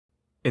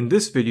In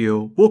this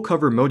video, we'll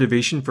cover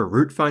motivation for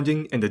root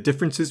finding and the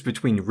differences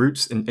between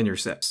roots and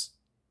intercepts.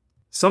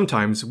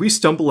 Sometimes we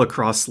stumble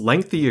across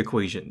lengthy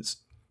equations.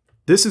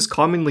 This is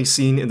commonly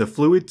seen in the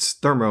fluids,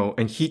 thermo,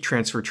 and heat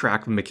transfer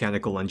track of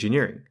mechanical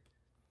engineering.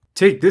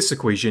 Take this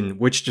equation,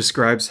 which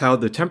describes how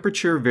the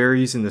temperature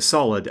varies in the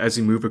solid as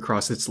we move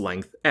across its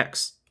length,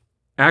 x.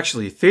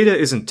 Actually, theta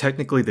isn't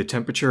technically the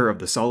temperature of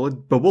the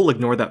solid, but we'll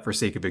ignore that for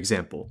sake of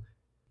example.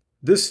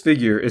 This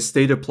figure is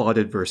theta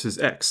plotted versus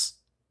x.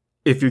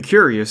 If you're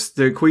curious,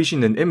 the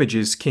equation and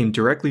images came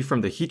directly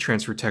from the heat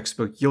transfer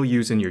textbook you'll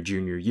use in your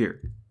junior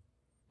year.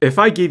 If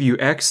I gave you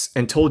x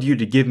and told you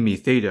to give me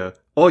theta,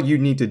 all you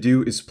need to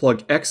do is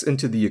plug x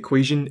into the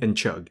equation and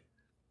chug.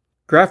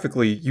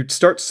 Graphically, you'd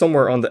start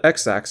somewhere on the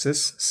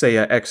x-axis, say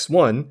at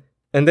x1,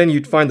 and then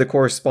you'd find the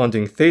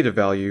corresponding theta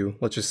value,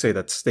 let's just say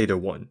that's theta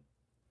 1.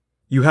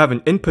 You have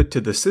an input to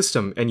the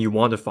system and you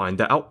want to find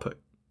the output.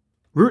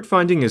 Root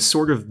finding is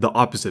sort of the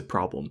opposite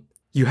problem.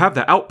 You have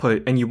the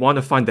output and you want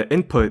to find the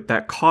input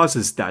that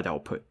causes that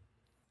output.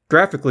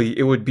 Graphically,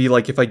 it would be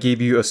like if I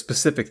gave you a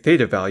specific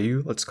theta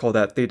value, let's call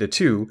that theta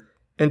 2,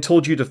 and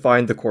told you to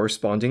find the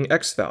corresponding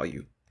x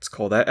value, let's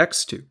call that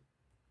x2.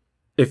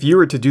 If you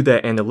were to do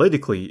that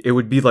analytically, it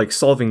would be like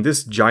solving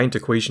this giant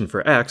equation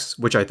for x,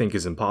 which I think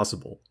is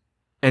impossible.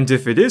 And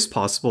if it is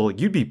possible,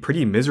 you'd be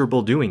pretty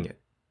miserable doing it.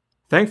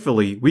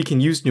 Thankfully, we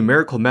can use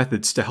numerical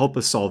methods to help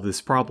us solve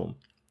this problem.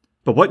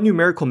 But what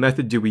numerical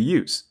method do we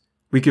use?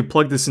 We could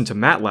plug this into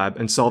MATLAB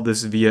and solve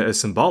this via a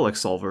symbolic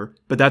solver,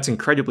 but that's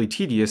incredibly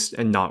tedious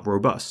and not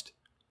robust.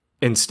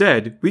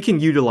 Instead, we can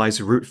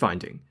utilize root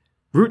finding.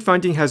 Root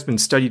finding has been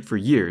studied for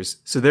years,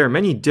 so there are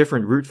many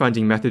different root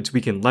finding methods we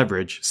can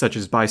leverage, such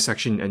as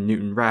bisection and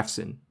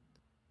Newton-Raphson.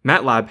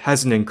 MATLAB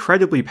has an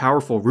incredibly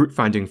powerful root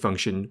finding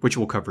function, which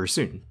we'll cover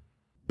soon.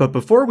 But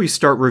before we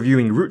start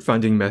reviewing root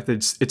finding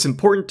methods, it's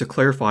important to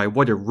clarify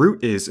what a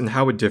root is and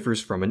how it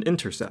differs from an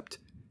intercept.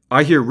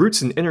 I hear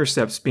roots and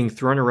intercepts being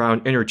thrown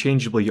around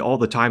interchangeably all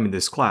the time in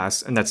this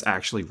class, and that's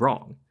actually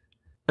wrong.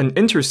 An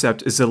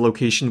intercept is a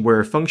location where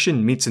a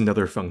function meets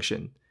another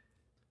function.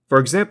 For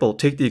example,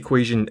 take the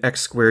equation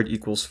x squared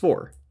equals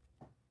 4.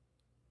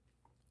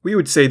 We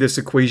would say this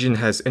equation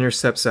has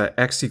intercepts at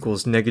x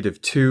equals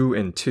negative 2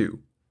 and 2.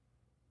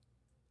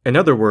 In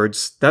other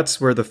words,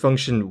 that's where the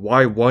function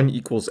y1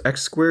 equals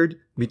x squared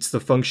meets the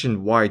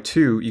function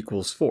y2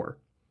 equals 4.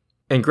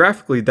 And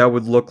graphically that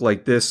would look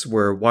like this,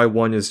 where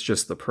y1 is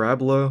just the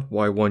parabola,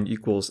 y1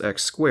 equals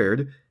x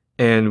squared,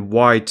 and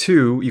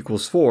y2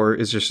 equals 4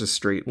 is just a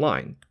straight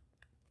line.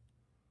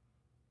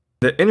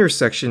 The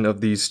intersection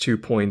of these 2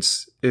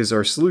 points is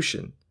our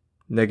solution,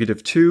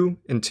 negative 2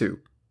 and 2.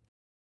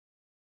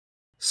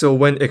 So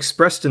when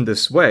expressed in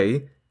this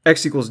way,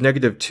 x equals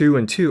negative 2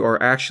 and 2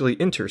 are actually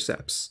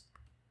intercepts.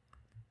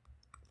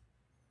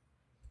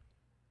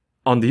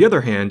 On the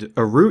other hand,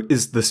 a root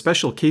is the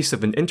special case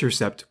of an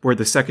intercept where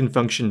the second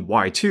function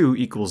y2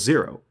 equals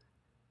 0.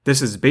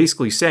 This is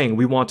basically saying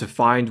we want to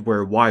find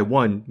where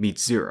y1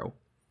 meets 0.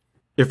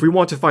 If we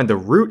want to find the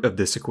root of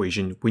this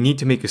equation, we need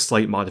to make a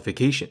slight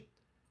modification.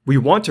 We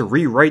want to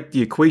rewrite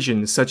the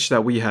equation such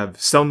that we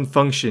have some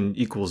function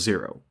equals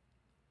 0.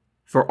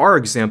 For our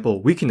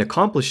example, we can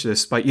accomplish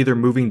this by either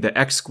moving the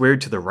x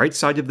squared to the right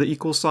side of the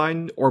equal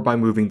sign, or by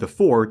moving the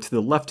 4 to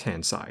the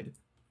left-hand side.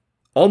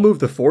 I'll move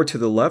the 4 to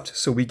the left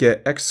so we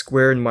get x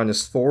squared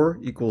minus 4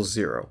 equals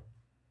 0.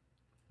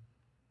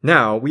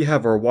 Now we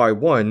have our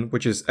y1,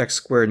 which is x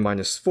squared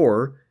minus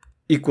 4,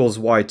 equals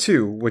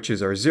y2, which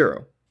is our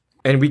 0.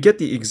 And we get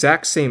the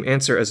exact same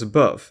answer as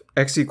above,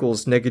 x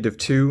equals negative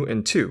 2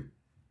 and 2.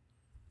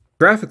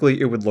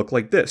 Graphically, it would look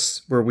like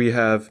this, where we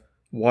have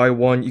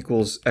y1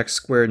 equals x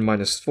squared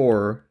minus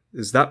 4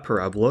 is that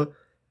parabola,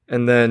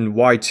 and then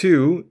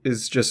y2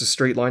 is just a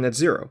straight line at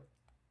 0.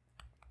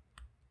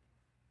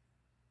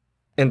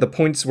 And the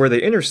points where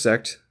they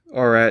intersect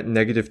are at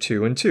negative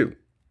 2 and 2.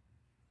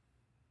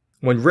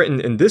 When written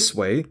in this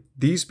way,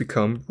 these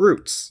become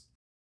roots.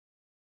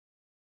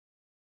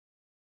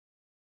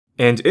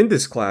 And in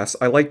this class,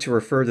 I like to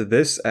refer to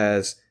this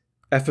as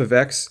f of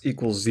x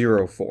equals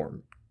 0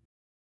 form.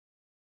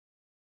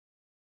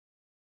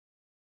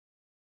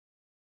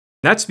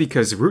 That's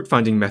because root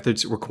finding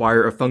methods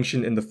require a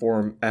function in the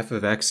form f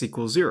of x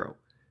equals 0.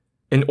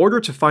 In order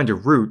to find a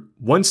root,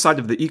 one side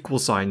of the equal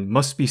sign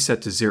must be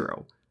set to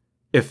 0.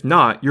 If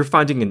not, you're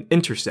finding an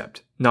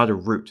intercept, not a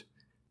root.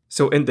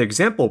 So in the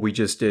example we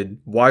just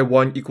did,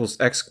 y1 equals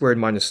x squared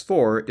minus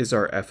 4 is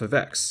our f of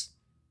x.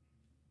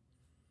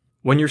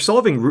 When you're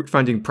solving root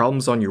finding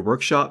problems on your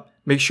workshop,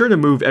 make sure to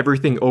move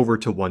everything over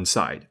to one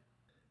side.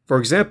 For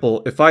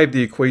example, if I have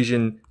the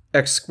equation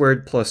x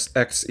squared plus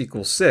x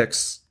equals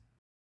 6,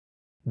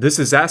 this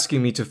is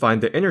asking me to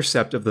find the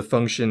intercept of the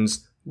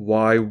functions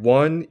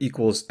y1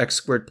 equals x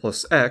squared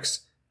plus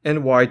x and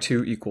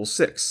y2 equals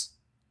 6.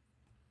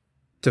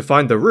 To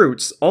find the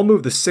roots, I'll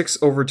move the 6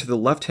 over to the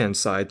left-hand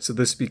side, so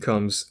this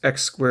becomes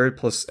x squared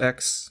plus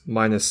x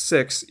minus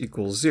 6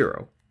 equals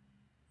 0.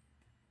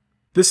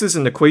 This is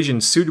an equation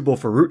suitable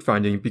for root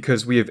finding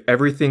because we have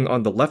everything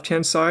on the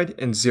left-hand side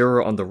and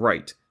 0 on the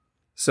right.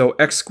 So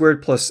x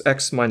squared plus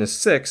x minus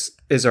 6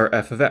 is our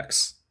f of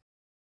x.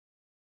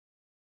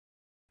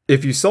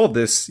 If you solve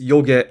this,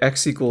 you'll get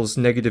x equals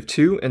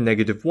 -2 and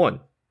 -1.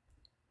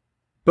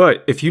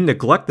 But if you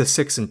neglect the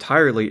 6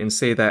 entirely and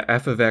say that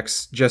f of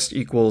x just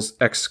equals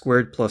x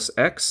squared plus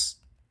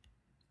x,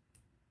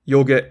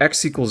 you'll get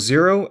x equals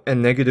 0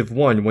 and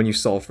 -1 when you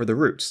solve for the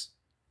roots.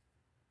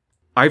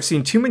 I've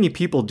seen too many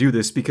people do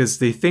this because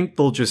they think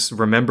they'll just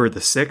remember the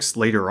 6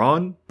 later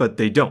on, but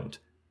they don't.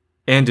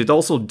 And it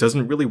also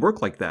doesn't really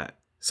work like that.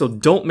 So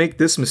don't make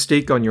this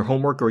mistake on your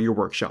homework or your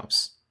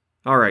workshops.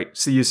 Alright,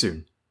 see you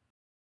soon.